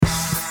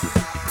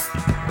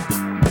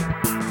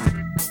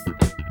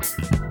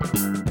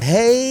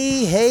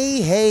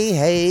Hey,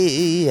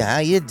 how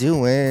you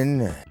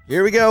doing?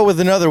 Here we go with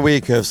another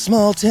week of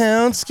Small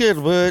Town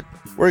Scuttlebutt.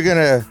 We're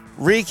gonna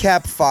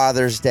recap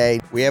Father's Day.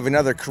 We have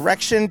another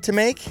correction to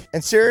make,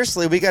 and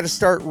seriously, we gotta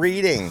start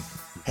reading.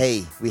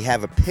 Hey, we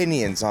have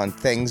opinions on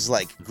things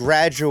like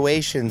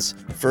graduations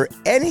for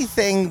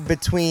anything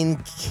between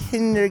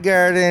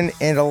kindergarten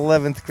and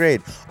 11th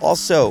grade.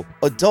 Also,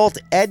 adult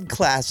ed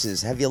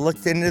classes. Have you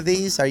looked into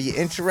these? Are you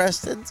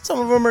interested? Some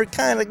of them are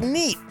kind of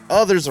neat.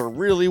 Others are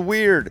really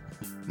weird.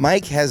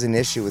 Mike has an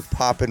issue with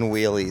poppin'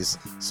 wheelies,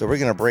 so we're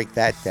going to break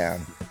that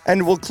down.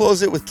 And we'll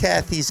close it with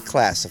Kathy's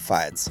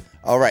classifieds.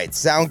 All right,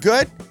 sound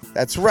good?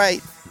 That's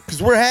right, because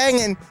we're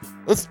hanging.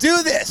 Let's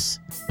do this.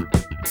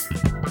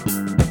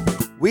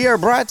 We are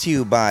brought to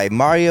you by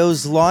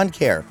Mario's Lawn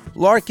Care,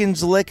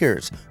 Larkin's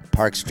Liquors,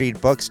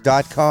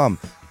 ParkStreetBooks.com,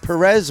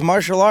 Perez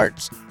Martial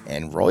Arts,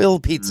 and Royal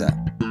Pizza.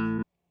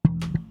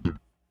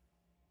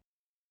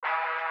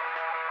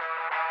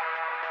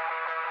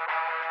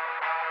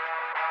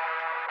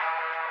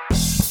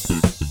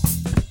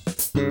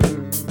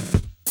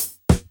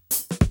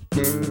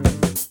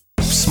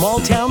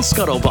 Small Town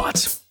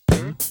Scuttlebutt.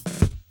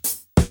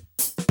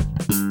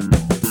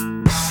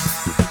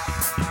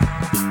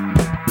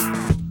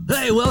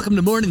 Hey, welcome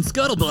to Morning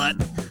Scuttlebutt.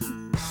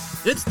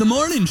 It's the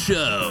morning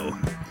show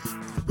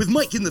with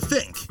Mike and the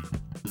Fink.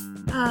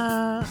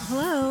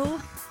 Hello.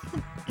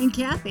 And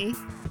Kathy.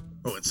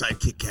 Oh, and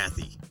Sidekick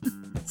Kathy.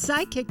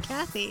 Sidekick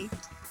Kathy.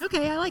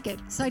 Okay, I like it.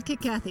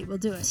 Sidekick Kathy. We'll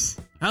do it.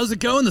 How's it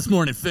going this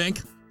morning,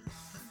 Fink?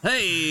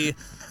 Hey,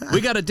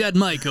 we got a dead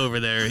Mike over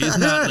there. He's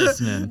not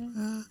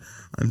listening.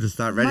 I'm just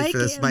not ready for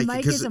this, Mike.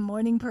 Mike is a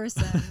morning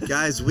person.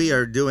 Guys, we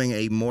are doing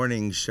a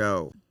morning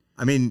show.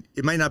 I mean,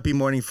 it might not be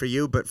morning for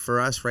you, but for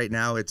us right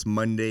now, it's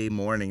Monday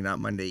morning, not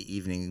Monday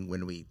evening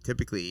when we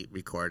typically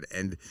record.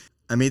 And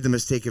I made the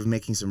mistake of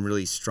making some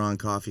really strong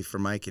coffee for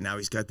Mike, and now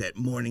he's got that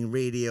morning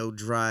radio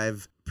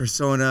drive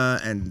persona,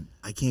 and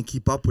I can't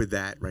keep up with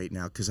that right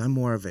now because I'm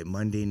more of a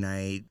Monday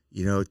night,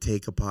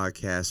 take a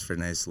podcast for a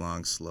nice,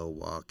 long, slow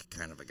walk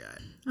kind of a guy.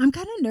 I'm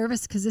kind of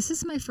nervous because this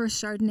is my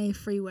first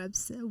Chardonnay-free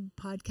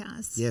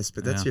podcast. Yes,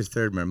 but that's your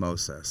third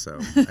mimosa, so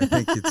I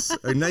think it's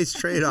a nice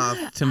trade-off.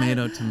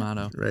 Tomato.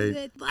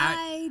 Right.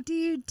 Why do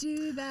you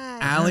do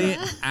that?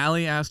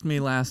 Allie asked me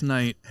last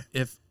night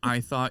if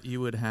I thought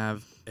you would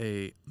have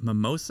a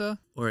mimosa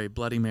or a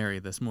Bloody Mary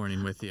this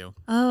morning with you.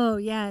 Oh,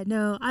 yeah,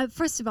 no.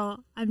 First of all,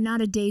 I'm not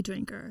a day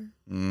drinker.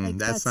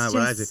 That's not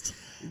what I did.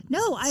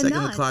 No, I'm Second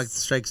not. the clock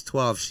strikes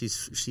 12, she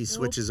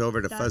switches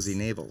over to fuzzy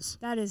navels.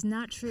 That is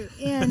not true.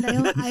 And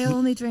I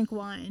only drink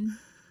wine.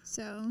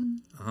 So.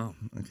 Oh,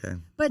 okay.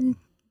 But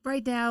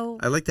right now.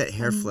 I like that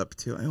hair flip,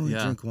 too. I only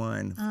drink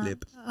wine.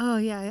 Flip. Oh,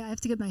 yeah. I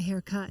have to get my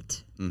hair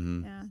cut.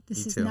 Mm-hmm. Yeah,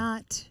 this is too.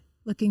 not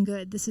looking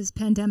good. This is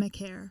pandemic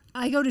hair.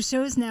 I go to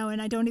shows now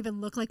and I don't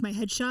even look like my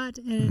headshot.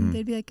 And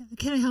they'd be like,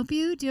 "Can I help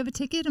you? Do you have a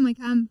ticket?" I'm like,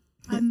 I'm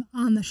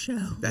on the show.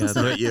 That's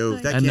not you.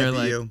 That and can't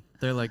be you.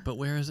 They're like, "But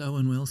where is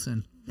Owen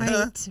Wilson?"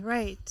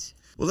 Right.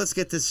 Well, let's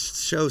get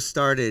this show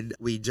started.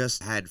 We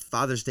just had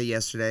Father's Day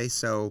yesterday,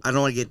 so I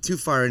don't want to get too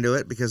far into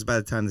it because by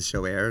the time the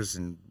show airs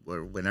and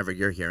whenever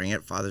you're hearing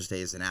it, Father's Day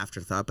is an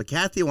afterthought. But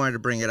Kathy wanted to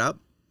bring it up.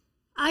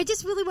 I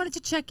just really wanted to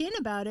check in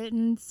about it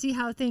and see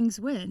how things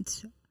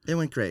went. It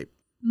went great.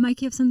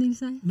 Mike, you have something to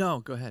say? No,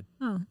 go ahead.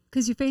 Oh,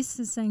 because your face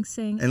is saying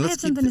and I have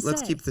something to say.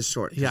 Let's keep this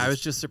short. Yeah, I was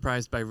just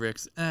surprised by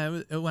Rick's.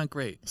 It went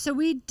great. So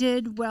we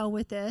did well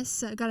with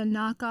this. I got a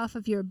knockoff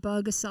of your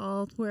bug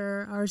assault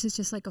where ours is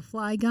just like a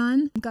fly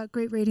gun. Got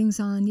great ratings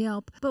on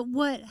Yelp. But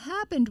what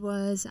happened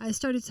was I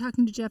started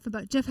talking to Jeff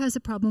about Jeff has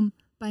a problem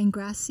buying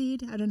grass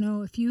seed. I don't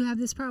know if you have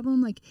this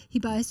problem. Like he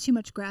buys too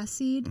much grass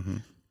seed. Mm-hmm.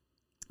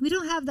 We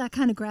don't have that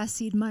kind of grass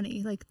seed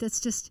money. Like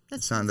that's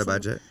on the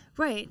budget.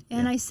 Right.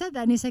 And I said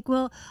that and he's like,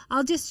 "Well,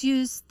 I'll just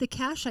use the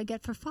cash I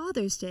get for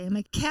Father's Day." I'm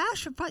like,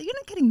 "Cash? You're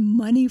not getting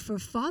money for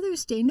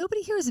Father's Day.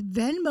 Nobody here is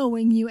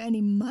Venmoing you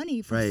any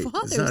money for Father's Day."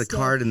 It's not a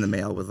card in the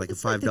mail with like a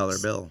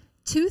 $5 bill.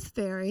 Tooth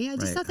Fairy. I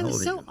just thought that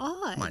was so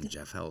odd. Come on,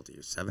 Jeff. How old are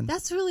you? 7?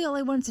 That's really all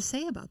I wanted to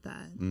say about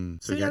that.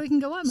 So now we can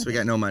go on with we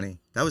got no money.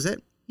 That was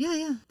it?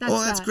 Yeah.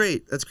 That's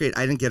great. That's great.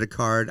 I didn't get a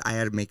card. I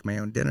had to make my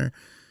own dinner.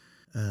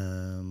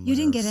 You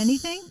didn't get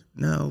anything?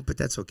 No, but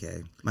that's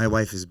okay. My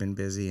wife has been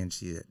busy and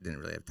she didn't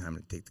really have time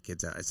to take the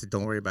kids out. I said,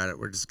 "Don't worry about it.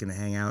 We're just going to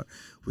hang out."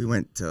 We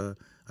went to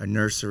a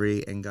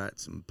nursery and got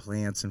some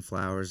plants and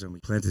flowers and we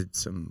planted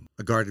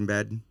a garden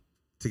bed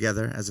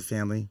together as a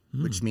family,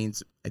 which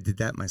means I did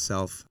that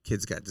myself.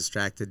 Kids got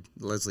distracted.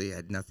 Leslie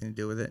had nothing to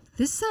do with it.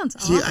 This sounds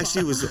awful. She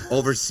actually was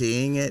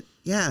overseeing it.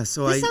 Yeah,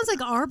 so this sounds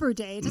like Arbor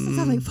Day. It doesn't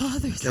sound like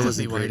Father's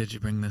Day. Why did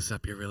you bring this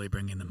up? You're really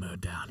bringing the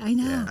mood down. I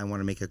know. Yeah, I want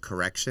to make a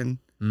correction.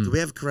 Do we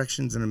have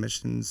corrections and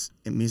omissions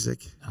in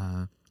music?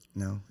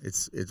 No,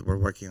 it's we're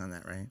working on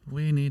that, right?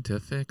 We need to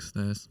fix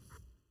this.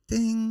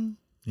 Ding.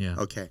 Yeah.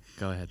 Okay.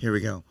 Go ahead. Here we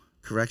go.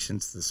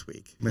 Corrections this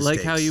week. Mistakes.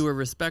 Like how you were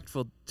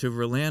respectful to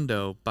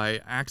Rolando by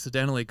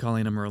accidentally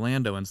calling him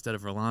Rolando instead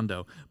of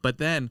Rolando, but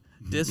then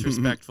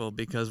disrespectful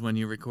because when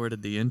you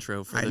recorded the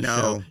intro for the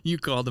show, you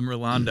called him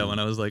Rolando, and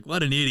I was like,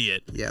 what an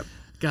idiot. Yep.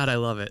 God, I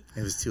love it.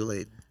 It was too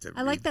late. to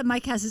I like that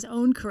Mike has his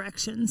own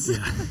corrections.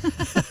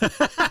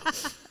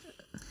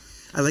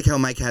 I like how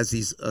Mike has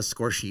these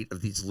score sheet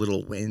of these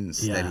little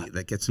wins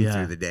that gets him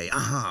through the day.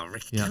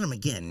 Rick, count them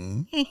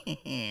again.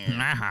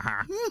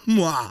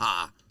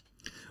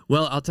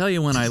 Well, I'll tell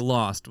you when I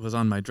lost was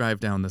on my drive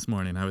down this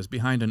morning. I was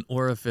behind an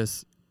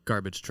Orifice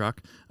garbage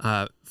truck.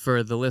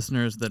 For the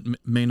listeners that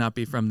may not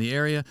be from the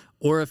area,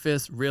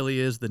 Orifice really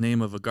is the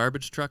name of a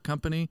garbage truck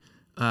company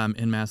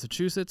in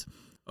Massachusetts.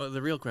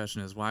 The real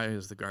question is, why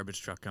is the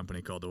garbage truck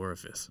company called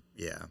Orifice?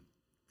 Yeah,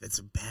 that's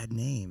a bad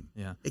name.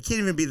 Yeah. It can't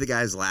even be the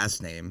guy's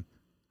last name.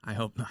 I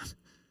hope not.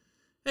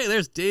 Hey,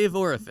 there's Dave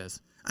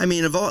Orifice. I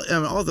mean, of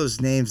all those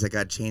names that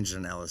got changed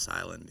on Ellis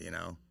Island,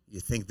 you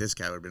think this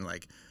guy would have been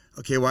like,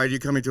 okay, why are you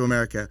coming to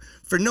America?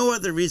 For no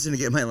other reason to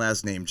get my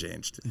last name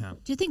changed. Yeah.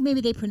 Do you think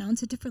maybe they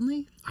pronounce it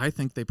differently? I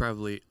think they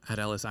probably, at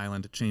Ellis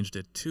Island, changed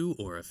it to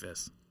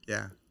Orifice.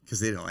 Yeah, because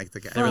they didn't like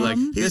the guy. They were like,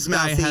 He this was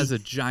guy mouthy. has a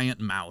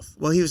giant mouth.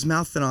 Well, he was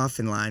mouthing off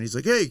in line. He's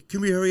like, hey,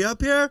 can we hurry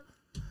up here?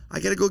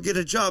 I got to go get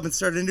a job and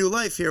start a new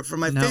life here for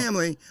my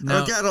family. I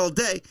don't got all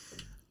day.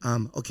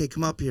 Okay,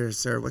 come up here,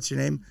 sir. What's your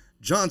name?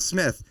 John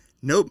Smith.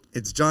 Nope,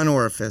 it's John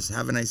Orifice.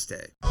 Have a nice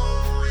day.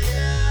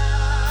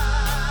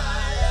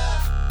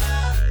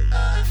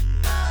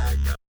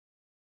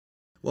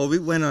 Well, we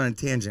went on a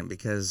tangent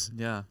because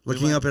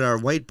looking up at our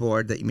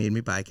whiteboard that you made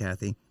me buy,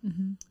 Kathy,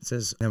 it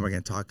says, then we're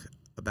going to talk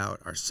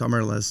about our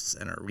summer lists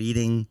and our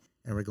reading,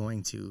 and we're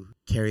going to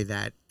carry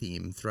that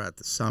theme throughout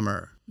the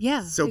summer.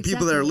 Yeah. So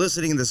people that are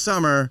listening in the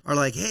summer are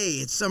like, hey,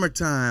 it's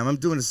summertime. I'm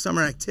doing a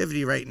summer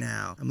activity right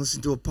now. I'm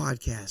listening to a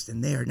podcast,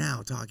 and they are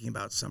now talking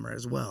about summer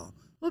as well.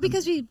 Well,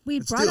 because we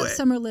brought up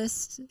Summer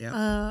List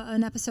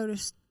an episode or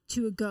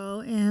two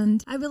ago,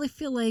 and I really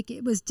feel like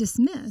it was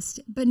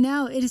dismissed. But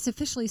now it is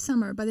officially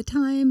summer. By the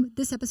time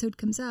this episode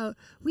comes out,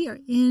 we are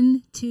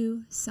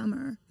into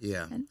summer.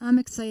 Yeah. And I'm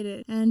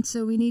excited. And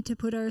so we need to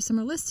put our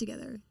summer list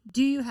together.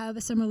 Do you have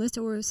a summer list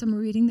or a summer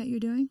reading that you're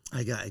doing?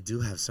 I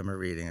do have summer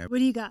reading. What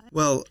do you got?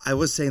 Well, I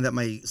was saying that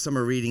my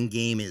summer reading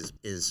game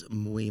is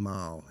muy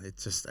mal.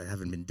 It's just I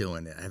haven't been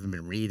doing it. I haven't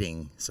been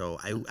reading. So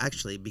I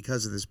actually,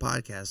 because of this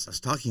podcast, I was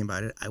talking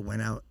about it. I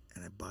went out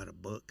and I bought a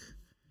book.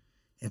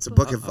 It's a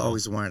book I've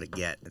always wanted to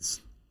get. It's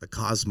The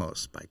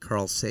Cosmos by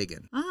Carl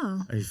Sagan.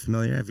 Oh. Are you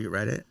familiar? Have you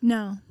read it?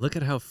 No. Look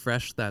at how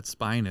fresh that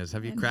spine is.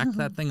 Have you cracked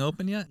that thing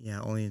open yet? Yeah,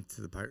 only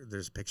into the part.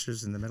 There's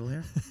pictures in the middle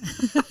here.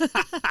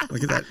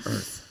 Look at that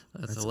Earth.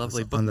 That's a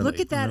lovely book. Look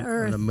at that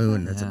Earth. On the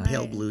moon. That's Yeah. a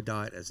pale blue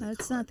dot.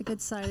 That's not the good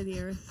side of the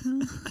Earth.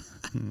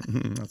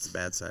 That's the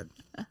bad side.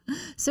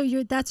 So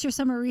that's your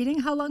summer reading?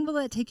 How long will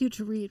that take you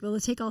to read? Will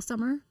it take all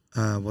summer?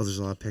 Well, there's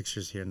a lot of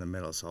pictures here in the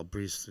middle, so I'll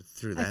breeze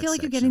through that. I feel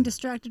like you're getting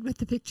distracted with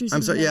the pictures.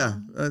 I'm sorry. Yeah,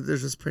 they're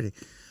just pretty.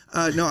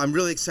 No, I'm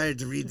really excited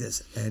to read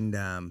this, and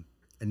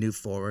a new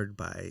foreword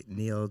by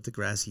Neil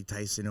deGrasse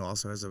Tyson, who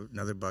also has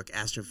another book,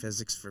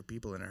 Astrophysics for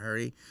People in a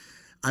Hurry.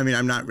 I mean,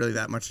 I'm not really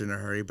that much in a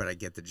hurry, but I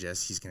get the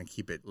gist. He's going to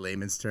keep it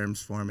layman's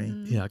terms for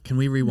me. Yeah, can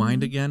we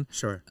rewind again?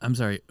 Sure. I'm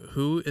sorry,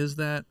 who is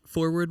that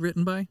foreword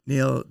written by?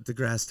 Neil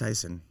deGrasse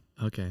Tyson.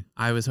 Okay.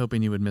 I was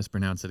hoping you would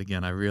mispronounce it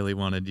again. I really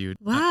wanted you.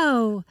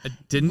 Wow.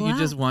 Didn't you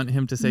just want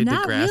him to say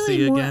Not Degrassi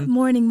really again?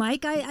 Morning,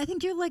 Mike. I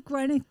think you're like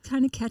trying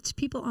to catch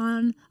people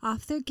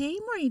off their game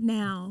right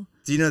now.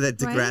 Do you know that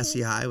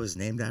Degrassi High was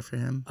named after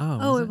him?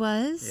 Oh, it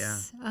was? Yeah.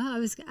 Oh, I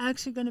was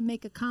actually going to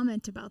make a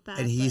comment about that.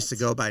 And he used to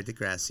go by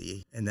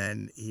Degrassi, and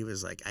then he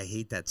was like, I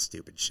hate that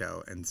stupid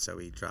show, and so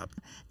he dropped.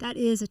 That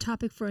is a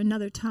topic for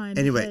another time.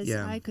 Anyway, because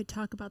yeah. I could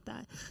talk about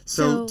that.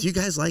 So do you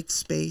guys like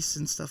space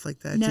and stuff like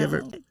that? No.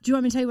 Do you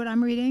want me to tell you what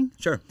I'm reading?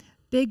 Sure.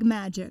 Big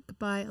Magic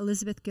by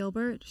Elizabeth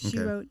Gilbert. She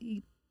wrote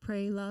Eat,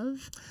 Pray,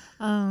 Love.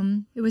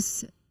 It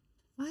was...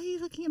 Why are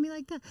you looking at me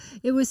like that?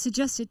 It was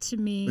suggested to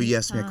me. Well, you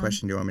asked me a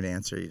question. Do you want me to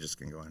answer? Or you're just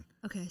going to go on?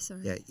 Okay, sorry.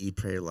 Yeah, Eat,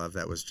 Pray, Love.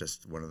 That was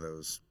just one of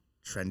those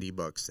trendy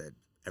books that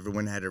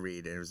everyone had to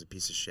read, and it was a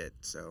piece of shit.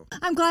 So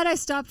I'm glad I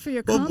stopped for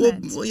your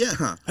comment. Well,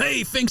 yeah.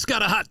 Hey, Fink's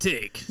got a hot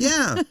take.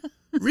 Yeah.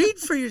 Read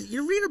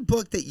a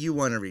book that you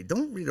want to read.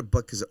 Don't read a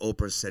book because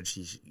Oprah said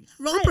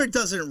Oprah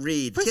doesn't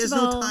read. She has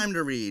no time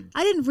to read.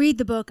 I didn't read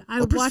the book.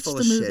 I Oprah's watched full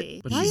the of movie.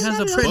 shit. But Why she is has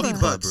that a an book Oprah?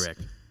 club, books. Rick.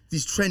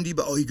 These trendy,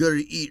 you got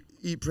to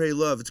eat, pray,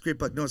 love. It's a great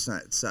book. No, it's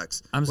not. It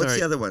sucks. I'm sorry. What's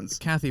the other ones?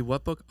 Kathy,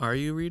 what book are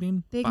you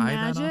reading? Big by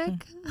that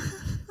Magic?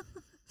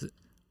 author?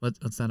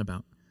 What's that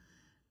about?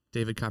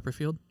 David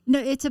Copperfield? No,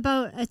 it's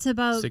about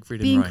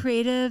Siegfried and being Roy.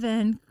 creative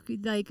and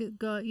like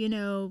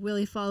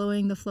really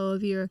following the flow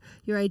of your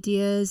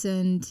ideas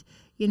and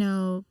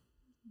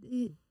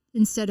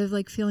instead of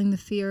like feeling the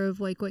fear of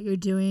like what you're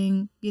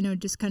doing,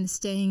 just kind of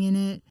staying in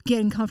it,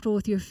 getting comfortable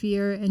with your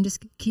fear and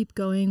just keep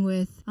going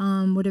with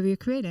whatever you're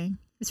creating.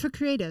 It's for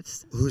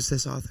creatives. Who's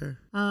this author?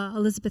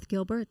 Elizabeth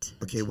Gilbert.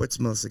 Okay, what's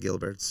Melissa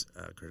Gilbert's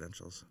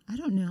credentials? I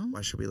don't know.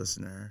 Why should we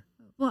listen to her?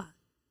 Well,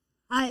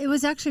 It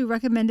was actually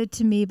recommended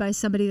to me by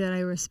somebody that I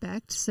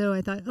respect. So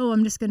I thought,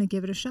 I'm just going to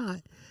give it a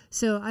shot.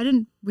 So I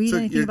didn't read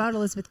anything about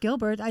Elizabeth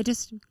Gilbert. I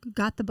just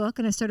got the book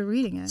and I started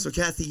reading it. So,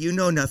 Kathy, you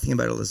know nothing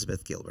about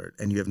Elizabeth Gilbert,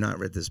 and you have not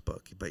read this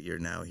book, but you're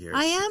now here.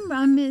 I am.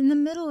 I'm in the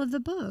middle of the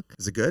book.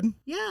 Is it good?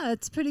 Yeah,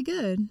 it's pretty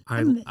good.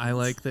 I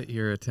like that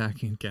you're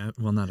attacking,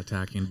 well, not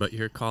attacking, but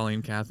you're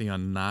calling Kathy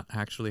on not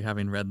actually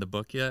having read the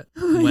book yet.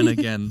 When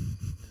again,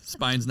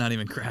 spine's not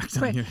even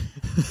cracked on you.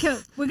 Okay,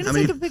 we're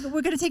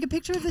gonna take a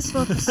picture of this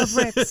book, of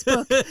Rick's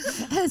book,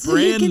 so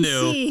Brand you can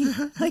new.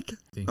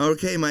 see.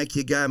 Okay, Mike,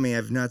 you got me.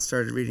 I've not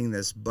started reading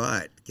this,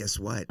 but guess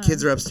what?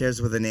 Kids are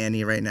upstairs with a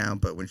nanny right now,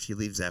 but when she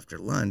leaves after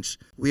lunch,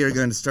 we are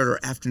going to start our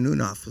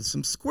afternoon off with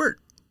some SQUIRT.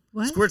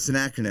 What? SQUIRT's an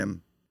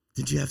acronym.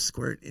 Did you have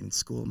SQUIRT in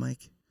school,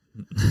 Mike?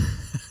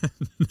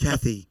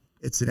 Kathy,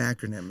 it's an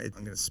acronym. I'm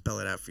going to spell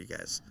it out for you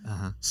guys.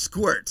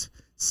 SQUIRT,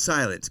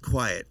 silent,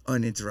 quiet,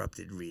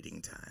 uninterrupted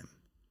reading time.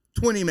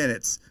 20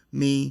 minutes,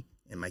 me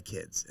and my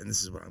kids. And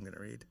this is what I'm going to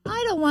read.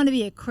 I don't want to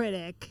be a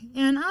critic,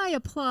 and I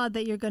applaud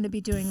that you're going to be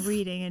doing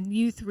reading and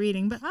youth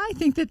reading, but I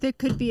think that there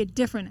could be a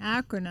different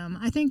acronym.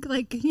 I think,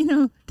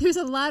 there's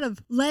a lot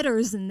of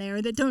letters in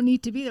there that don't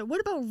need to be there. What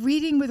about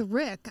reading with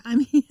Rick? I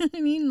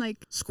mean,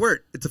 SQUIRT,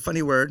 it's a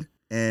funny word.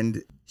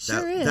 And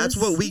that's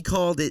what we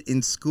called it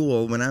in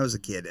school when I was a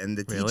kid. And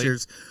the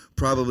teachers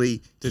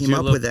probably came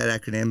up with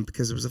that acronym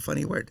because it was a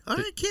funny word. All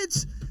right,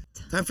 kids,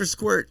 time for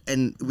SQUIRT.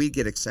 And we'd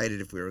get excited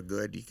if we were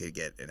good. You could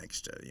get an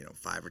extra,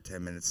 5 or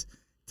 10 minutes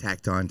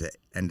tacked on to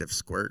end of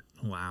SQUIRT.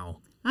 Wow.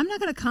 I'm not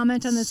going to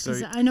comment on this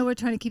because I know we're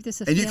trying to keep this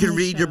a family And you could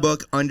read show. your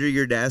book under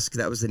your desk.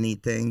 That was a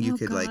neat thing. You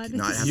could God.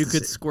 not have You to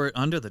could sit. squirt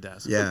under the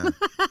desk. Yeah.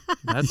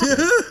 That's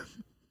good.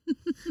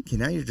 Okay,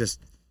 now you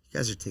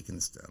guys are taking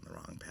this down the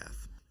wrong path.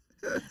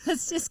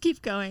 Let's just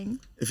keep going.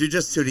 If you're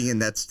just tuning in,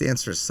 that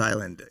stands for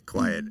silent,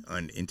 quiet,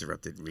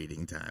 uninterrupted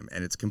reading time,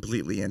 and it's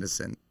completely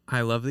innocent.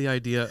 I love the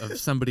idea of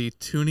somebody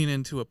tuning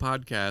into a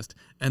podcast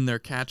and they're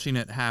catching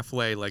it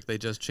halfway like they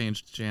just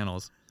changed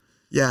channels.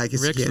 Yeah, I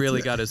guess Rick's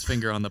really got his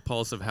finger on the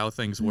pulse of how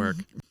things work.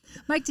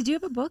 Mike, did you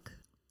have a book?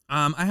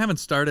 I haven't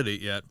started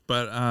it yet,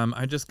 but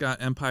I just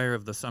got Empire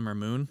of the Summer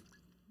Moon.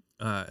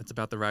 It's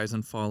about the rise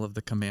and fall of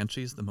the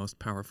Comanches, the most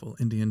powerful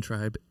Indian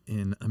tribe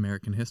in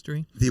American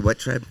history. The what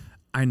tribe?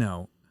 I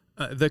know.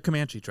 The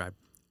Comanche tribe.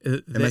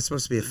 Am I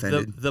supposed to be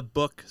offended? The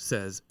book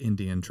says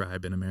Indian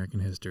tribe in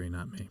American history,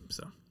 not me.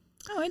 So.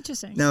 Oh,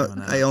 interesting. Now,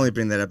 I only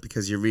bring that up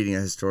because you're reading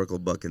a historical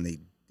book and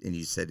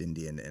you said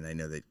Indian, and I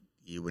know that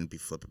you wouldn't be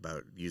flip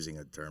about using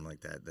a term like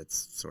that.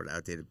 That's sort of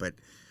outdated. But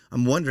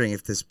I'm wondering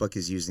if this book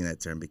is using that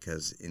term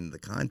because in the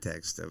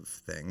context of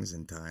things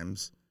and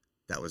times,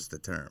 that was the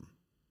term.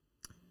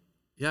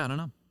 Yeah, I don't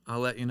know. I'll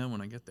let you know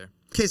when I get there.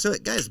 Okay, so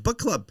guys, book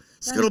club.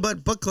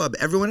 Scuttlebutt Book Club.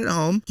 Everyone at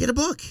home, get a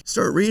book.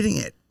 Start reading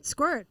it.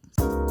 Squirt.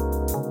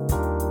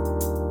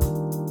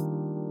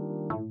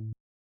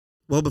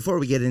 Well, before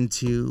we get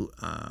into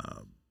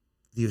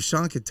the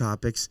Ushanka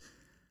topics,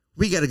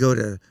 we got to go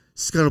to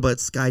Scuttlebutt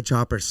Sky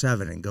Chopper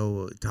 7 and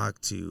go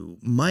talk to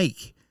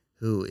Mike,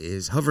 who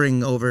is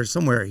hovering over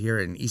somewhere here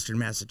in eastern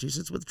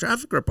Massachusetts with a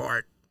traffic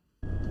report.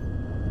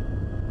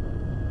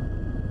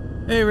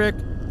 Hey, Rick.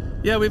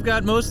 Yeah, we've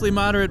got mostly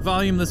moderate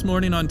volume this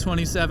morning on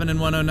 27 and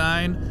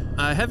 109.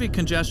 Heavy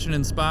congestion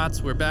in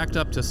spots. We're backed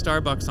up to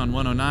Starbucks on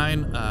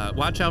 109.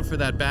 Watch out for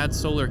that bad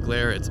solar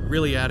glare. It's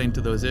really adding to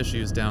those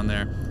issues down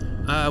there.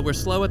 We're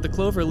slow at the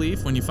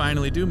Cloverleaf when you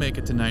finally do make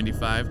it to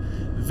 95.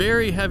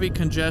 Very heavy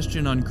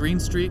congestion on Green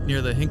Street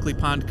near the Hinkley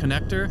Pond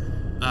connector.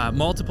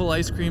 Multiple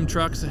ice cream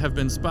trucks have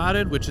been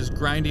spotted, which is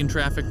grinding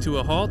traffic to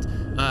a halt.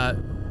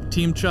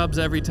 Team Chubbs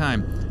every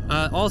time.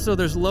 Also,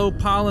 there's low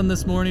pollen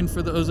this morning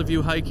for those of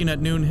you hiking at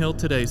Noon Hill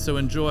today, so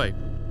enjoy.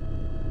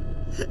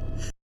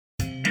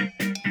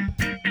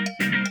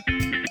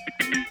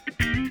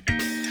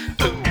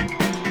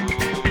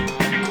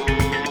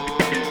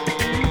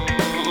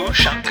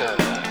 Ushanka.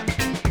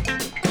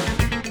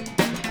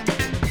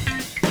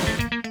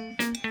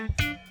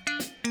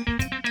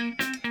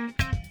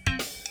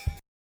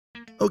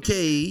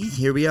 Okay,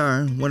 here we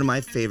are. One of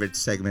my favorite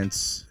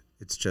segments.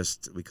 It's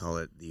just, we call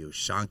it the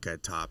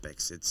Ushanka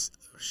topics. It's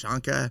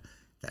Ushanka,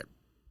 that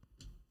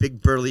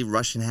big burly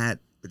Russian hat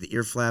with the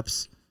ear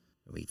flaps.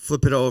 We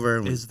flip it over.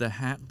 And Is the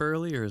hat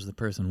burly or is the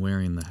person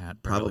wearing the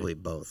hat burly? probably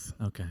both.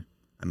 Okay.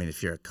 I mean,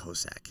 if you're a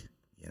Cossack,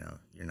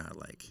 you're not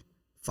like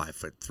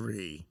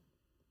 5'3",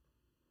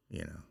 a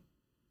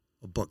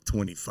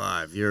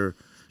 $125. You're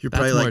That's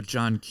probably more like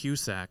John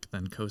Cusack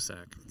than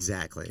Cossack.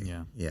 exactly.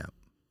 Yeah. Yeah.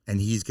 And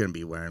he's gonna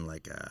be wearing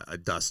like a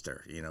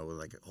duster, with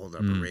like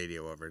holding up a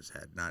radio over his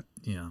head, not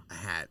Yeah. a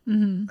hat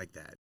Mm-hmm. like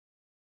that.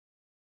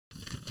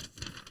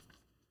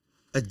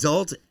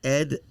 Adult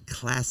ed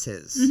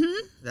classes.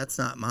 Mm-hmm. That's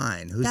not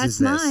mine. Whose That's is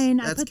this? mine.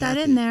 I That's put that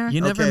Kathy. in there.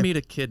 You never Okay. meet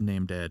a kid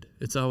named Ed.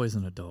 It's always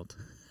an adult.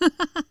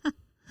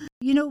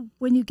 You know,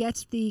 when you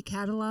get the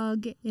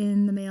catalog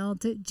in the mail,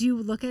 do you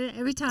look at it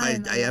every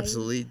time? I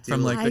absolutely do.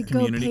 From, like, I the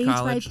community go page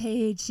college? by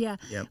page, yeah.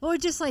 Yep. Or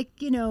just like,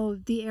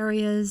 the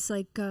areas,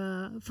 like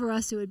for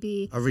us it would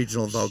be a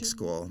regional Vogue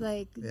school.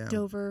 like Yeah.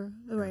 Dover,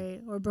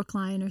 right, or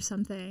Brookline or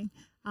something.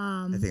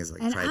 I think it's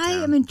like and Tri-Town.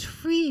 I am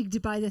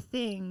intrigued by the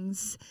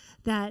things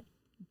that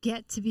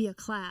get to be a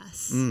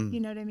class. You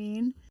know what I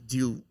mean? Do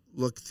you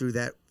look through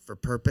that for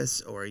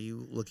purpose, or are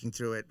you looking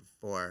through it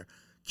for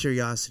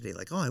curiosity?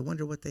 Like, oh, I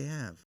wonder what they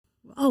have.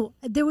 Oh,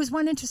 there was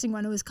one interesting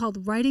one. It was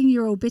called Writing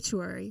Your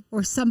Obituary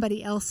or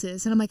Somebody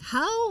Else's. And I'm like,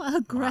 how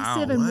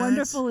aggressive and What?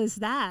 wonderful is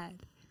that?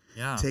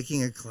 Yeah.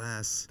 Taking a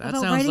class. That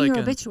about sounds writing like your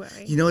a-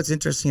 obituary. You know what's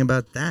interesting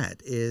about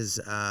that is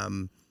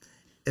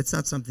it's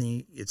not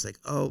something, it's like,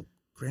 oh,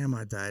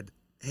 grandma died.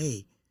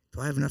 Hey,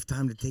 do I have enough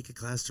time to take a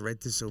class to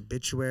write this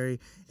obituary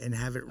and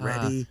have it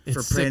ready it's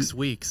for print? 6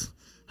 weeks.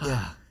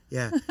 Yeah.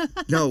 Yeah.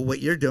 No, what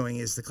you're doing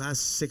is the class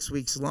is 6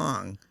 weeks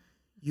long.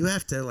 You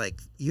have to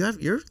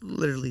you're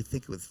literally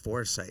thinking with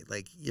foresight.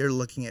 Like you're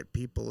looking at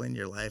people in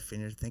your life and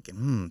you're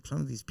thinking,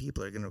 some of these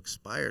people are going to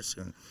expire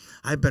soon.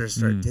 I better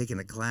start taking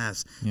a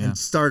class and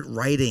start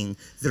writing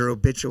their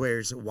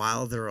obituaries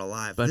while they're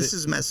alive. But this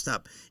is messed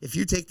up. If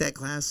you take that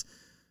class,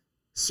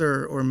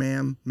 sir or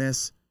ma'am,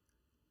 miss,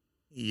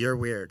 you're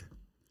weird.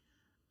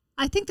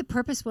 I think the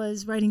purpose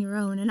was writing your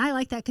own. And I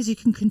like that because you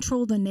can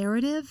control the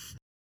narrative.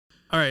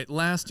 All right,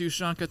 last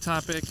Ushanka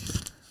topic.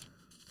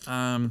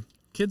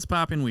 Kids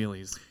popping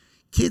wheelies.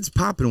 Kids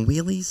popping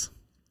wheelies.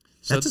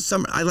 So That's a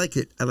summer. I like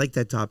it. I like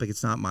that topic.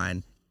 It's not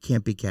mine.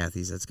 Can't be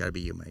Kathy's. That's got to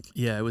be you, Mike.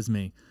 Yeah, it was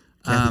me.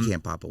 Kathy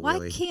can't pop a Why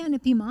wheelie. can't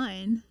it be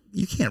mine?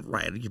 You can't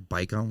ride your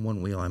bike on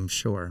one wheel, I'm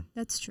sure.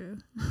 That's true.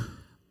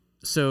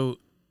 So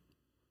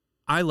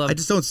I love I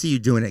just don't see you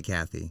doing it,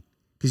 Kathy.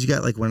 Because you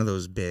got like one of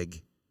those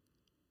big,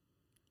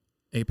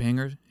 ape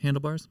hanger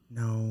handlebars,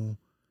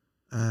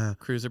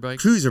 cruiser bike.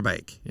 cruiser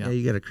bike. Yeah. Yeah,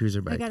 you got a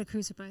cruiser bike. I got a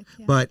cruiser bike.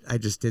 Yeah. But I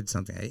just did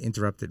something. I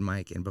interrupted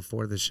Mike, and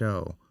before the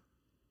show,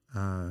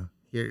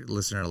 here,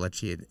 listener, I'll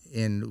let you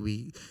in.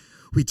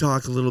 We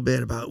talk a little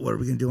bit about what are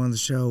we going to do on the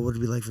show, what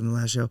did we like from the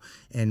last show,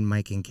 and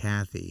Mike and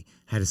Kathy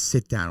had a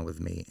sit down with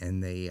me,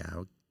 and they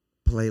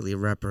politely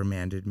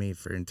reprimanded me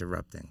for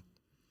interrupting.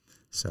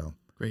 So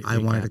Great I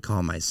wanted recap. to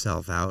call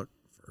myself out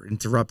for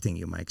interrupting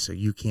you, Mike, so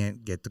you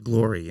can't get the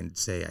glory and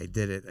say I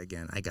did it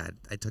again. I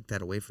took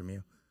that away from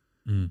you.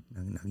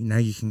 Now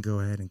you can go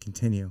ahead and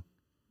continue.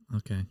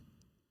 Okay.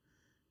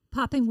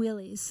 Popping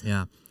wheelies.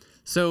 Yeah.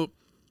 So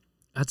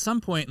at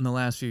some point in the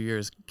last few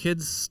years,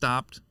 kids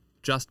stopped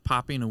just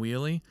popping a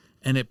wheelie,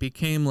 and it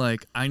became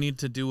like, I need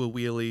to do a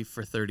wheelie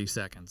for 30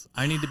 seconds.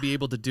 I need to be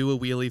able to do a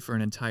wheelie for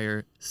an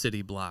entire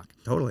city block.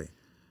 Totally.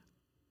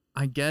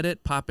 I get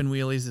it. Popping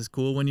wheelies is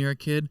cool when you're a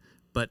kid,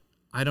 but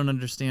I don't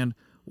understand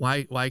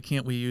why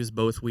can't we use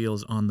both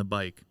wheels on the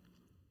bike?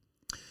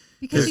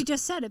 Because you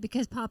just said it,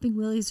 because popping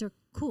wheelies are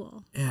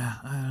cool. Yeah,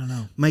 I don't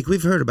know. Mike,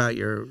 we've heard about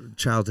your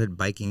childhood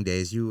biking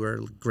days. You were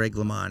Greg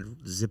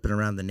LeMond zipping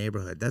around the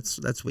neighborhood.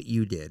 That's what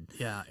you did.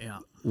 Yeah.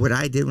 What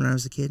I did when I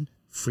was a kid,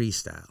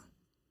 freestyle.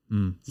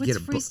 You What's get a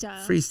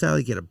freestyle? Freestyle,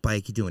 you get a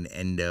bike, you do an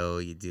endo,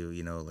 you do,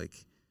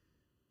 like,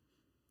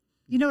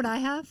 You know what I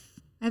have?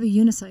 I have a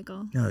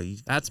unicycle. no,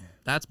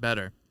 That's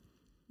better.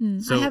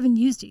 I haven't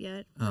used it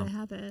yet, but Oh. I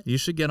have it. You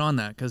should get on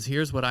that, because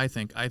here's what I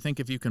think. I think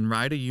if you can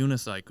ride a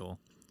unicycle,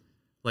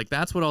 like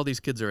that's what all these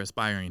kids are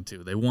aspiring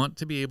to. They want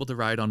to be able to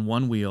ride on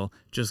one wheel,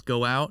 just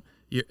go out.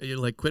 You're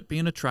like, quit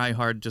being a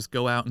tryhard, just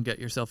go out and get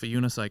yourself a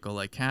unicycle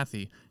like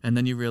Kathy, and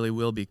then you really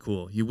will be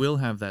cool. You will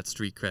have that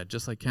street cred,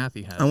 just like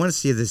Kathy has. I want to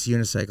see this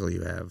unicycle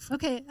you have.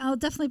 Okay, I'll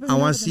definitely bring I it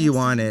want over to the see you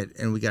next on time. it,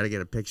 and we got to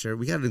get a picture.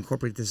 We got to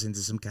incorporate this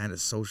into some kind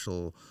of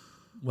social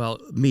Well,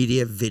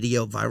 media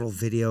video, viral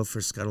video for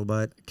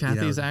Scuttlebutt.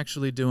 Kathy's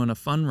actually doing a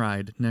fun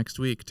ride next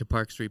week to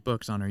Park Street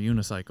Books on her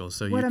unicycle,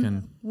 so What you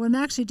can. what I'm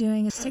actually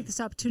doing is take this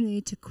opportunity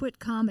to quit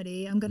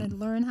comedy. I'm going to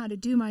learn how to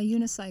do my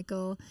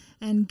unicycle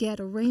and get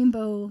a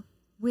rainbow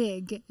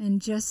wig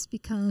and just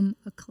become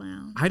a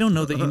clown. I don't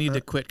know that you need to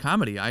quit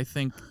comedy. I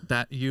think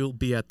that you'll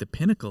be at the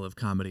pinnacle of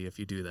comedy if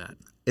you do that.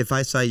 If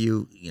I saw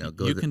you,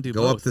 go You can do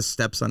go up both. the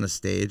steps on a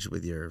stage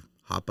with your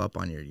hop up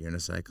on your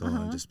unicycle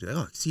and just be like,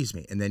 oh, excuse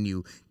me. And then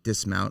you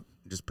dismount,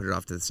 just put it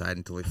off to the side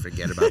until we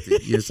forget about the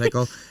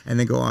unicycle, and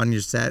then go on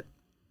your set.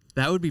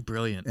 That would be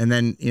brilliant. And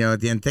then, at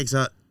the end, thanks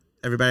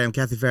everybody. I'm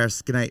Kathy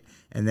Ferris. Good night.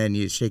 And then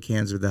you shake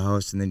hands with the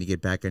host, and then you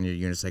get back on your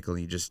unicycle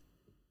and you just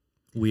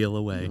Wheel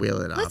away. wheel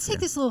it off. Let's take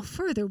this a little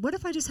further. What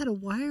if I just had a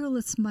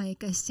wireless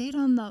mic? I stayed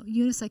on the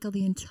unicycle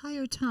the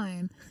entire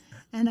time,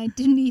 and I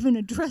didn't even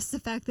address the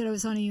fact that I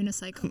was on a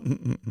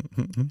unicycle.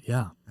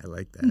 Yeah. I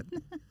like that.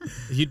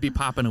 You'd be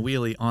popping a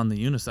wheelie on the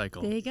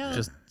unicycle. There you go.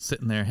 Just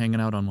sitting there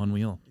hanging out on one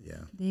wheel.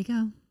 Yeah. There you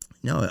go.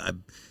 No,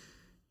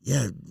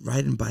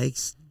 riding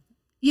bikes.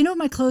 You know what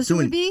my closure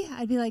would be?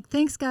 I'd be like,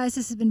 thanks, guys.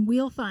 This has been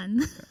wheel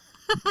fun.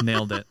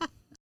 Nailed it.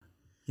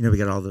 We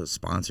got all those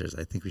sponsors.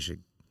 I think we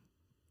should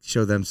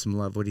show them some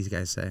love. What do you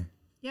guys say?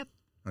 Yep.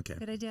 Okay.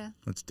 Good idea.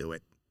 Let's do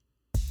it.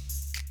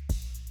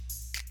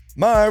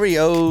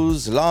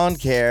 Mario's Lawn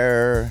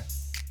Care.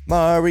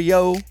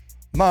 Mario,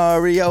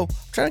 Mario. I'm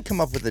trying to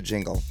come up with a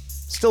jingle.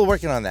 Still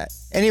working on that.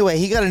 Anyway,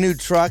 he got a new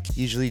truck.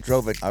 Usually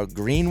drove a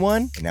green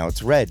one, and now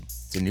it's red.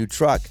 It's a new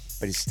truck.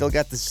 But he's still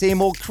got the same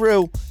old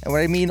crew. And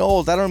when I mean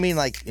old, I don't mean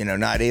like,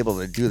 not able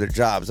to do their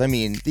jobs. I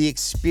mean the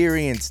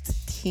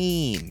experienced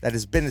team that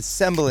has been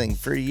assembling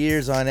for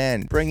years on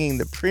end, bringing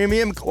the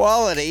premium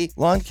quality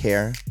lawn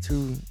care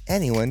to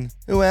anyone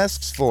who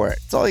asks for it.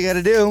 That's all you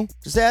gotta do.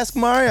 Just ask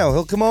Mario.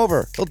 He'll come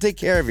over. He'll take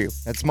care of you.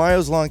 That's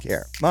Mario's Lawn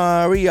Care.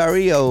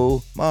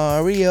 Mario.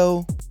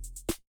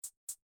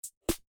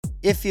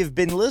 If you've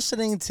been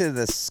listening to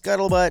the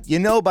Scuttlebutt, you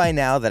know by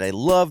now that I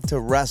love to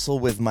wrestle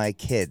with my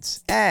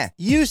kids.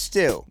 Used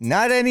to.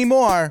 Not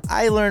anymore.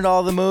 I learned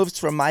all the moves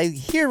from my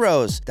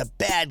heroes, the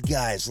bad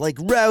guys like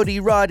Rowdy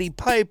Roddy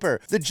Piper,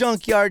 the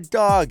Junkyard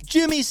Dog,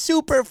 Jimmy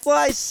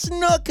Superfly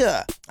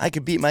Snuka. I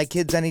could beat my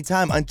kids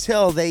anytime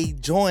until they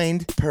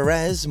joined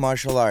Perez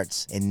Martial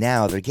Arts. And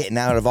now they're getting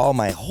out of all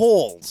my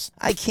holes.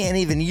 I can't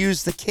even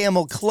use the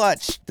camel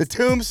clutch, the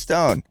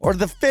tombstone, or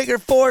the figure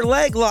 4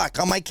 leg lock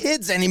on my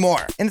kids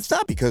anymore. And it's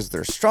not because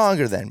they're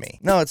stronger than me.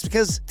 No, it's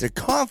because they're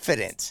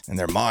confident and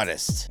they're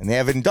modest and they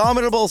have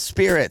indomitable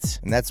spirit.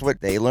 And that's what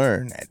they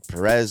learn at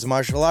Perez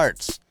Martial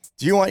Arts.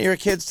 Do you want your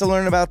kids to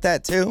learn about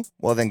that too?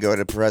 Well, then go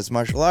to Perez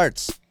Martial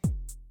Arts.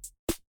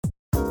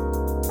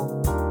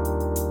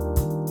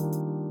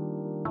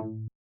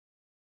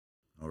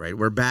 All right,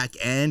 we're back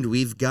and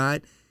we've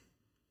got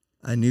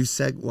a new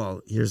segment.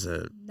 Well, here's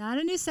not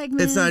a new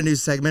segment. It's not a new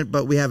segment,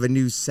 but we have a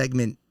new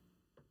segment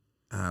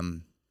Not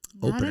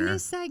opener. a new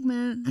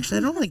segment. Actually,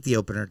 I don't like the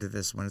opener to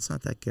this one. It's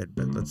not that good,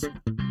 but let's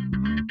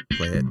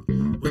play it.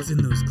 What's in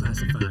those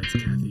classifieds,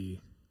 Kathy?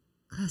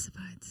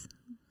 Classifieds.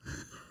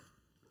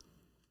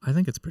 I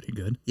think it's pretty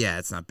good. Yeah,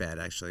 it's not bad,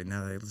 actually.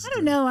 Now that I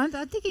don't know. I'm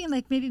thinking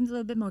like maybe a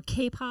little bit more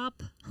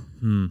K-pop. What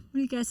do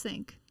you guys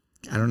think?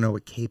 I don't know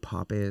what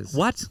K-pop is.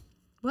 What?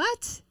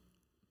 What?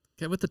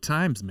 Get with the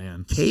times,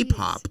 man.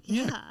 K-pop?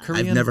 Yeah.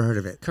 Korean, I've never heard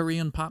of it.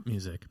 Korean pop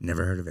music.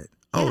 Never heard of it.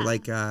 Oh, Yeah.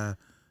 like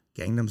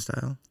Gangnam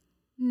Style?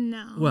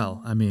 No.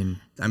 Well, I mean,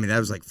 that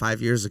was like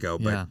 5 years ago,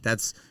 but Yeah.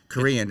 that's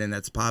Korean and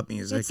that's pop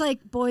music. it's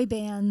like boy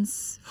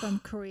bands from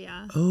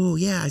Korea. Oh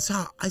yeah, I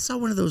saw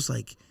one of those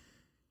like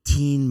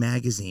teen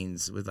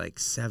magazines with like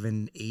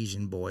 7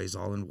 Asian boys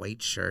all in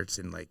white shirts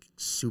and like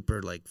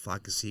super like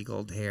flock of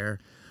seagull hair.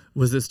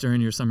 was this during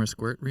your summer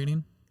squirt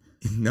reading?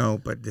 No,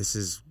 but this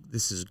is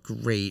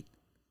great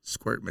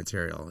squirt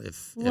material.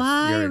 If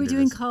Why you're are we into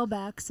doing this.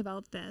 callbacks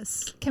about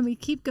this? Can we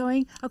keep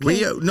going?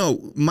 Okay.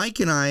 No,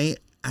 Mike and I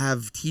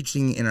have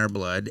teaching in our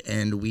blood,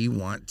 and we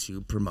want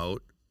to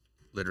promote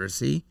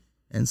literacy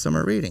and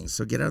summer reading.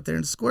 So get out there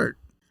and squirt.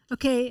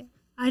 Okay.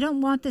 I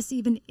don't want this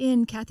even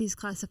in Kathy's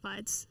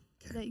classifieds.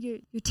 That you're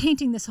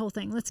tainting this whole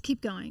thing. Let's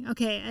keep going.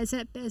 Okay, as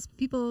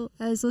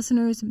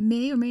listeners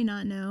may or may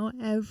not know,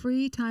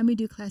 every time we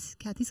do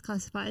Kathy's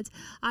Classifieds,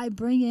 I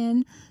bring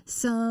in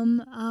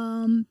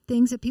some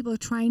things that people are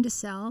trying to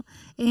sell,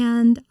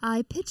 and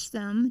I pitch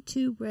them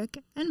to Rick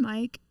and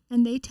Mike,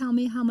 and they tell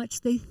me how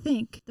much they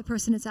think the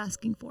person is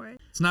asking for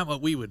it. It's not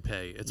what we would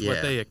pay. It's what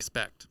Yeah. they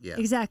expect. Yeah.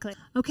 Exactly.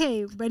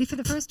 Okay, ready for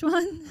the first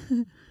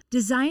one?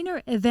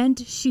 Designer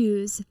event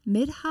shoes,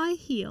 mid-high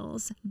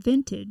heels,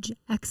 vintage,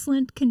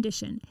 excellent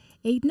condition,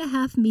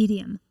 8.5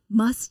 medium,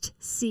 must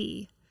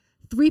see.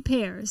 3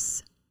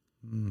 pairs.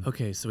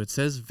 Okay, so it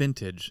says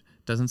vintage.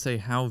 Doesn't say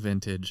how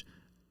vintage.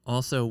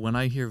 Also, when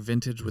I hear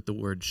vintage with the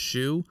word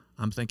shoe,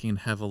 I'm thinking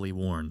heavily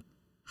worn.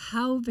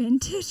 How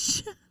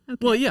vintage?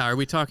 Okay. Well, yeah. Are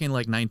we talking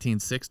like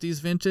 1960s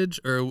vintage,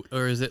 or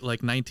is it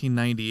like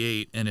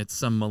 1998 and it's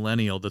some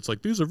millennial that's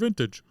like, these are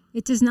vintage?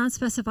 It does not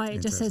specify. It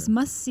just says Interesting.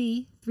 must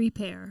see, 3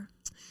 pair.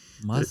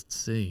 Must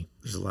see.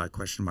 There's a lot of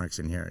question marks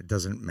in here. It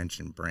doesn't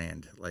mention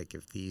brand. Like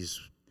if these.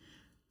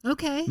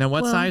 Okay. Now,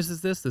 what well, size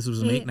is this? This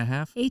was an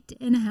 8.5.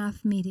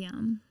 8.5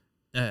 medium.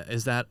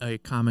 Is that a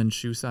common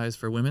shoe size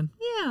for women?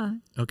 Yeah.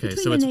 Okay,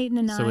 Between so an it's 8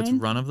 and a so it's 9.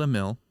 run of the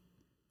mill,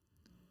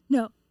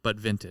 No. but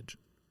vintage.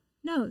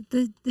 No,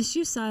 the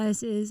shoe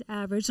size is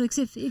average. Like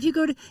if you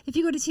go to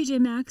TJ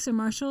Maxx or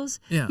Marshalls,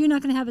 Yeah. you're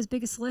not going to have as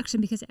big a selection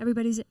because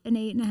everybody's an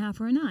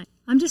 8.5 or a 9.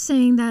 I'm just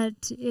saying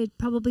that it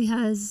probably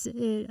has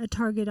a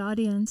target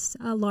audience,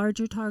 a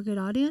larger target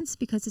audience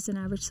because it's an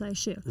average size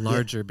shoe.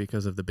 Larger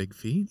because of the big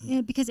feet.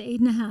 And because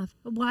 8.5.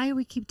 Why do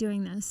we keep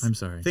doing this? I'm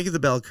sorry. Think of the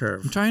bell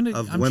curve I'm trying to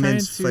of I'm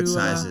women's trying foot to,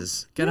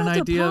 sizes. Get You an don't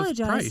have to idea of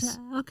apologize. price.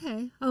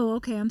 Okay. Oh,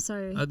 okay. I'm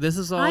sorry. This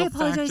is all I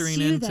apologize factoring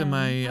to you into then.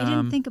 my I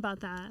didn't think about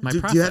that. my Do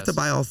process. you have to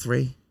buy all 3?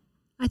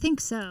 I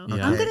think so. Yeah.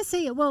 I'm Okay. going to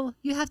say it. Well,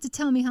 you have to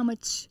tell me how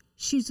much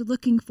she's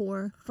looking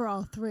for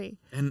all 3.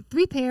 and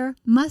 3 pair,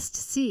 must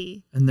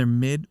see. and they're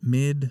mid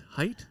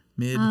height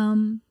mid.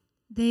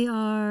 They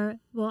are,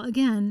 well,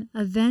 again,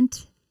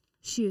 event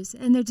shoes,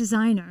 and they're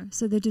designer.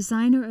 So they're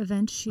designer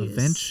event shoes.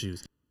 Event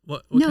shoes.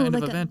 What No, kind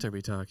like of a- event are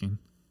we talking?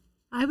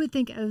 I would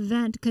think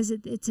event because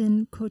it's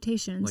in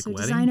quotations. Like so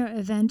wedding? designer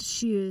event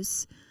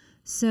shoes.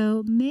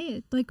 So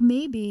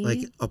maybe.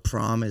 Like a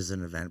prom is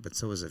an event, but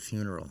so is a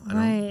funeral. I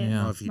right. don't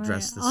Yeah. know if you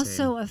dress the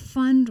also same. a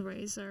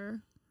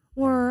fundraiser.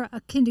 or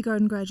a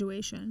kindergarten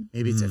graduation.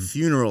 Maybe it's a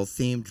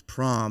funeral-themed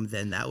prom,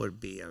 then that would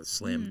be a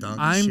slam dunk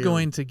I'm shoe.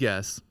 going to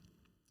guess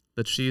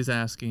that she's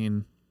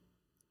asking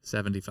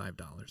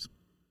 $75.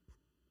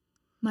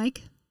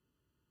 Mike?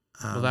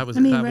 Well, that was I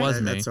mean, that right-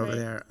 was me. That's over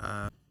there.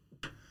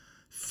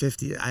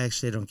 50. I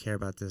actually don't care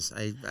about this.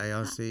 I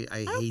honestly, I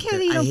I don't hate care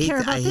that it. you I don't hate care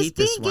th- about I this. hate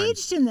Be this one.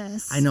 engaged in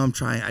this. I know I'm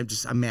trying.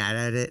 I'm mad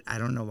at it. I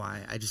don't know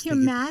why. I just You're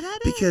think mad at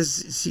it?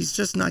 because she's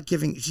just not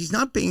giving. She's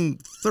not being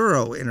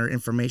thorough in her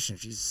information.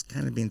 She's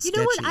kind of being You sketchy.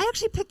 know what? I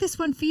actually picked this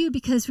one for you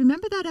because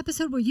remember that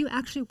episode where you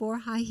actually wore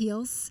high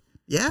heels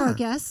yeah. for our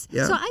guests?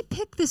 Yeah. So I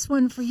picked this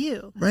one for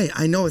you. Right,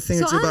 I know a thing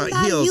or So two I'm about mad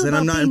at heels, you and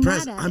I'm about not being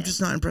impressed. mad at I'm it.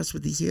 just not impressed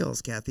with these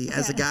heels, Kathy.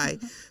 As a Okay. guy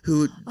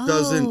who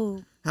doesn't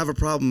Oh. have a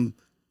problem,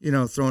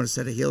 throwing a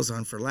set of heels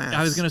on for laughs.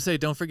 I was going to say,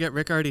 don't forget,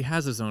 Rick already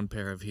has his own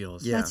pair of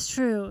heels. Yeah. That's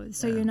true.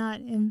 So Yeah. you're not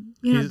you're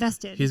not He's-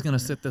 vested. He's going to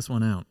sit this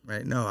one out.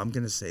 Right? No, I'm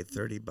gonna say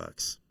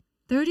 $30.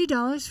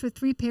 $30 for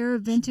 3 pair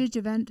of vintage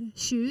event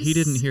shoes. He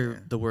didn't hear Yeah.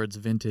 the words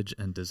vintage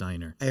and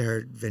designer. I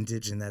heard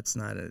vintage, and that's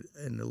not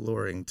an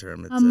alluring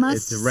term. It's, A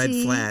it's a red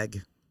must-see.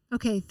 flag.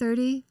 Okay,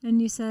 30,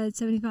 and you said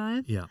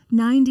 75. Yeah.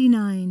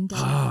 $99.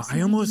 Oh, I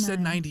almost said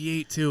 99.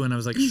 98 too, and I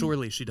was like,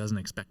 surely she doesn't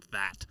expect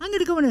that. I'm going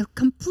to go in a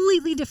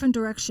completely different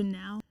direction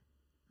now.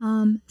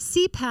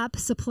 CPAP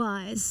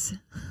supplies.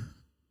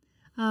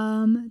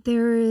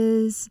 There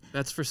is,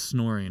 That's for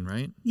snoring,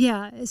 right?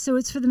 yeah, so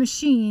it's for the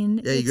machine.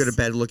 Yeah, you go to It's-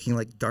 bed looking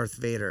like Darth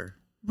Vader,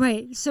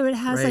 Right, so it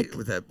has right?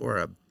 like, Or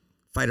a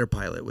fighter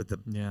pilot with the.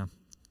 Yeah.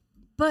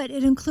 but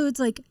it includes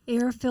like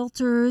air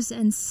filters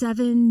and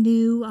 7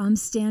 new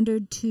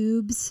standard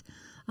tubes.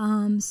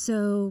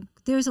 So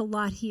there's a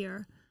lot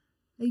here.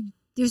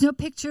 There's no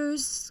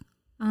pictures.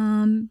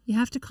 You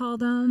have to call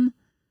them,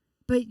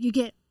 but you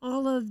get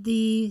all of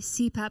the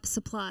CPAP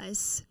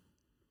supplies.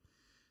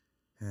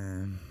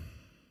 I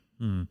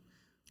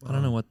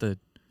don't know what the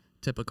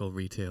typical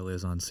retail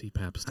is on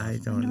CPAP stuff. I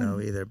don't know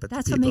either, but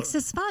That's the what people, makes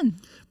this fun.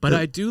 But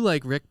I do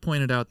like Rick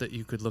pointed out that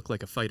you could look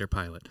like a fighter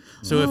pilot.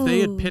 So if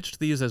they Whoa. had pitched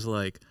these as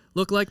like,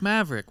 look like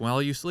Maverick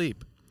while you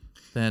sleep,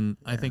 then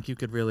I think you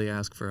could really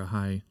ask for a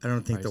high. I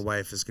don't think the price.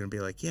 wife is going to be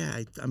like, yeah,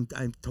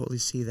 I totally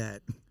see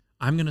that.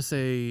 I'm going to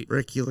say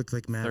Rick, you look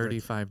like Maverick.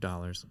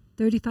 $35.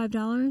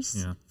 $35.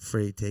 Yeah.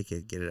 Free, take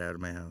it, get it out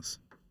of my house.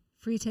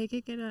 Free take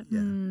it, get it.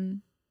 Yeah.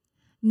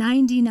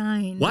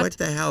 $99. What? What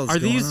the hell is Are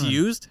going these on?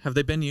 used? Have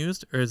they been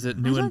used, or is it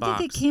new I in don't box?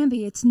 think they can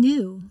be. It's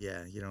new.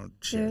 Yeah, you don't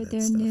share They're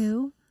that stuff.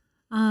 new.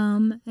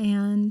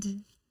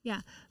 And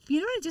yeah. But you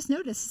know what I just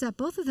noticed is that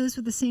both of those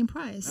were the same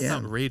price. That's Yeah.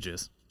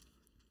 outrageous.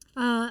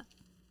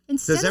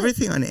 Instead Does of-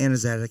 everything on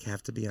Anastatic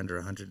have to be under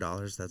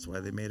 $100? That's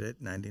why they made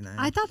it $99.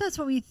 I thought that's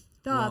what we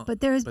thought, Well, but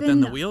there's but been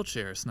then the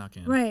wheelchair snuck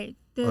in. right.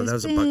 There's that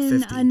was been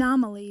 $1.50.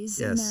 anomalies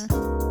Yes. in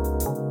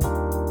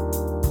there.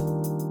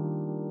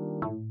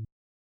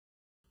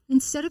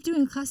 Instead of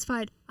doing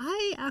classified,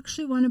 I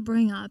actually want to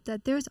bring up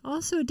that there's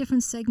also a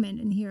different segment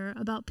in here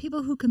about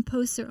people who can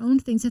post their own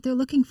things that they're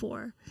looking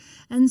for.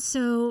 And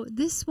so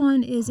this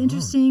one is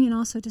interesting and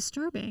also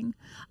disturbing.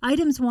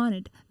 Items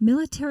wanted: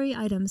 military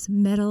items,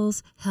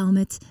 medals,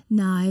 helmets,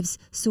 knives,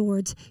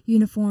 swords,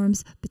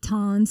 uniforms,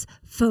 batons,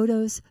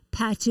 photos,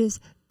 patches,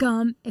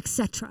 gum,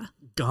 etc.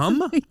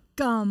 Gum?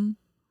 Gum.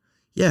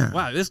 Yeah,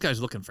 Wow, this guy's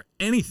looking for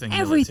anything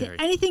Everything. military.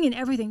 Anything and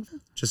everything.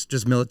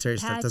 just military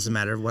stuff. Patch. Doesn't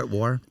matter what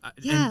war.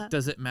 Yeah. And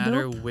does it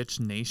matter Nope. which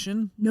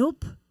nation?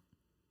 Nope.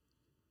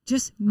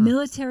 Just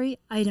military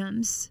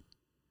items.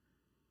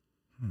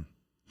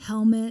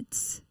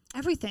 Helmets,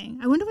 everything.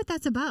 I wonder what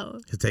that's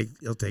about.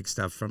 He'll take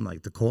stuff from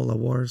like the Cola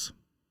Wars.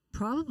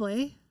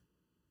 Probably.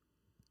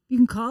 You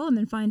can call him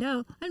and find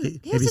out. And here's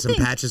Maybe the some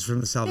thing. patches from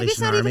the Maybe it's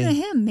Salvation not Army. even a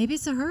him. Maybe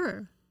it's a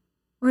her.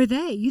 Or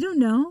they. You don't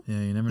know. Yeah,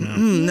 you never know.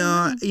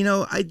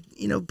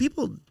 No,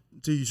 people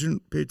so you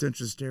shouldn't pay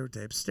attention to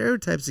stereotypes.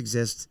 Stereotypes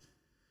exist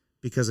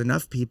because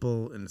enough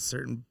people in a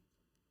certain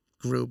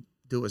group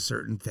do a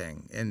certain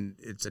thing, and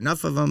it's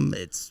enough of them.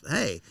 It's,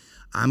 hey,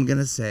 I'm going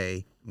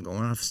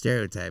off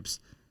stereotypes.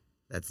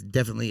 That's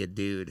definitely a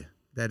dude.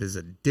 That is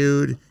a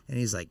dude, and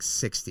he's like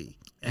 60,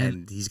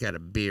 and he's got a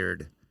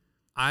beard.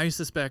 I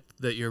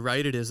suspect that you're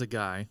right, it is a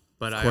guy,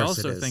 but I course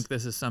also it is. think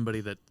this is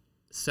somebody that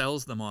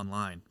sells them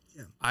online.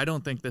 Yeah. I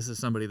don't think this is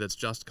somebody that's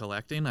just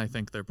collecting. I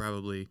think they're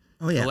probably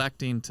Oh, yeah.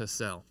 collecting to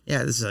sell.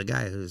 Yeah, this is a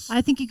guy who's...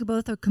 I think you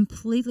both are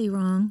completely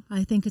wrong.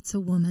 I think it's a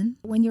woman.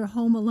 When you're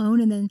home alone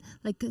and then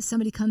like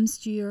somebody comes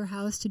to your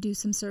house to do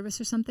some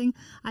service or something,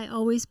 I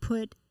always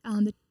put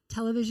on the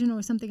television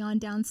or something on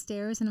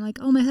downstairs and I'm like,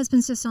 oh, my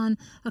husband's just on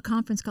a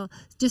conference call,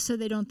 just so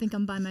they don't think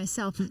I'm by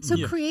myself. So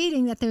Yeah.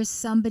 creating that there's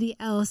somebody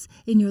else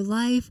in your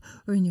life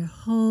or in your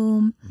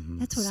home.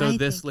 That's what I So think.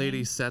 this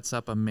lady sets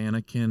up a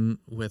mannequin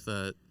with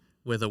a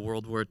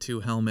World War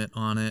II helmet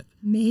on it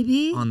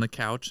Maybe. on the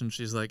couch, and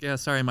she's like, yeah,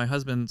 sorry, my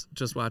husband's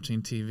just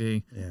watching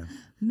TV. Yeah.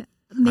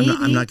 Maybe.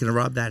 I'm not going to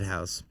rob that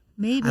house.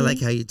 Maybe. I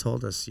like how you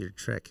told us your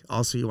trick.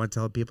 Also, you want to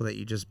tell people that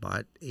you just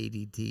bought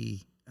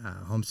ADT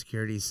home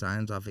security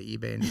signs off of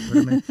eBay and you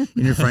put them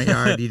in your front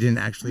yard? You didn't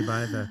actually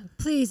buy the...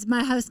 Please,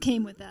 my house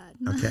came with that.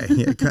 Okay,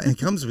 yeah, it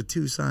comes with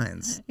 2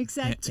 signs.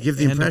 Exactly. To give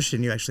the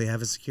impression you actually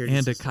have a security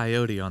And system. a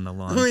coyote on the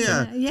lawn. Oh,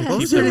 yeah. Yeah. To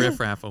keep the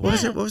riffraff away.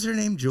 What was her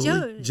name?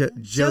 Julie?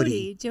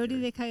 Jody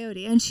the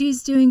coyote. And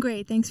she's doing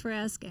great. Thanks for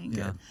asking.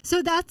 Yeah.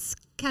 So that's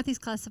Kathy's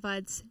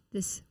Classifieds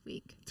this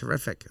week.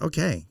 Terrific.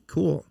 Okay,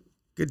 cool.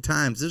 Good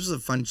times. This was a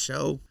fun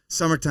show.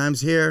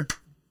 Summertime's here.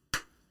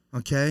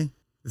 Okay.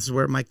 This is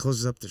where Mike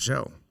closes up the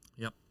show.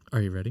 Yep.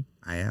 Are you ready?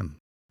 I am.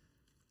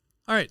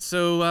 All right,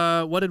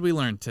 so what did we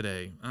learn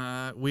today?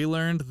 We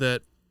learned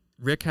that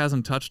Rick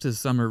hasn't touched his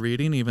summer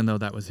reading, even though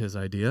that was his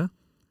idea.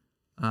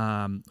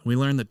 We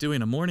learned that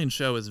doing a morning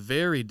show is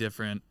very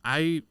different.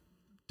 I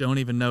don't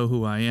even know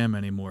who I am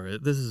anymore.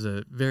 This is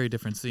a very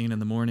different scene in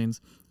the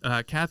mornings.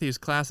 Kathy's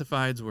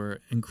Classifieds were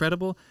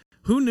incredible.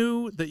 Who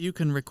knew that you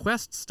can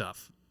request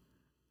stuff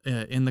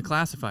in the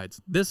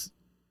Classifieds? This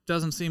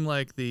doesn't seem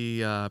like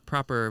the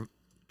proper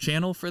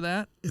channel for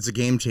that. It's a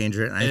game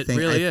changer. And It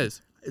really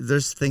is.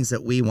 There's things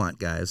that we want,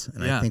 guys,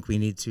 and Yeah. I think we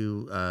need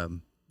to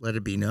let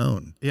it be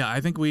known. Yeah,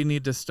 I think we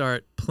need to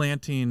start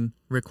planting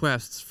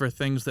requests for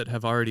things that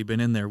have already been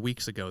in there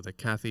weeks ago that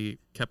Kathy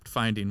kept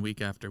finding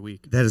week after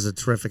week. That is a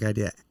terrific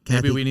idea.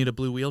 Kathy, Maybe we need a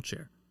blue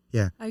wheelchair.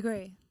 Yeah. I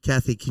agree.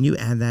 Kathy, can you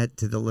add that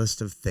to the list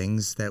of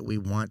things that we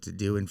want to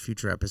do in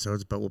future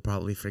episodes, but we'll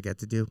probably forget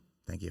to do?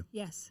 Thank you.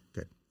 Yes.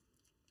 Good.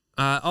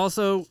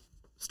 Also,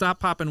 stop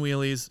popping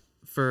wheelies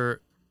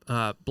for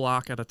a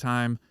block at a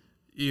time.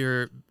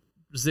 You're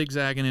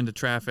zigzagging into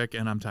traffic,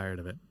 and I'm tired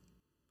of it.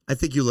 I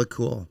think you look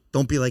cool.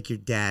 Don't be like your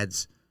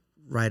dads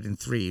riding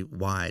 3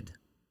 wide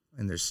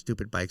and their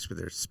stupid bikes with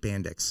their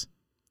spandex.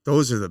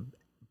 Those are the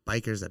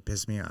bikers that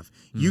piss me off.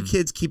 You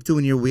kids keep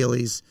doing your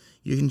wheelies.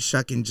 You can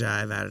shuck and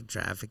jive out of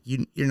traffic.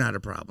 You're not a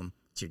problem.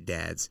 It's your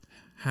dads.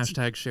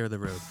 Hashtag share the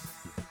road.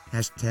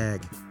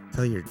 Hashtag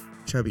tell your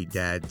chubby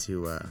dad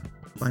to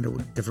find a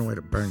different way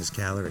to burn his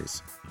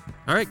calories.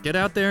 All right, get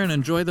out there and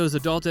enjoy those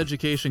adult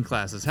education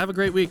classes. Have a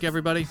great week,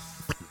 everybody.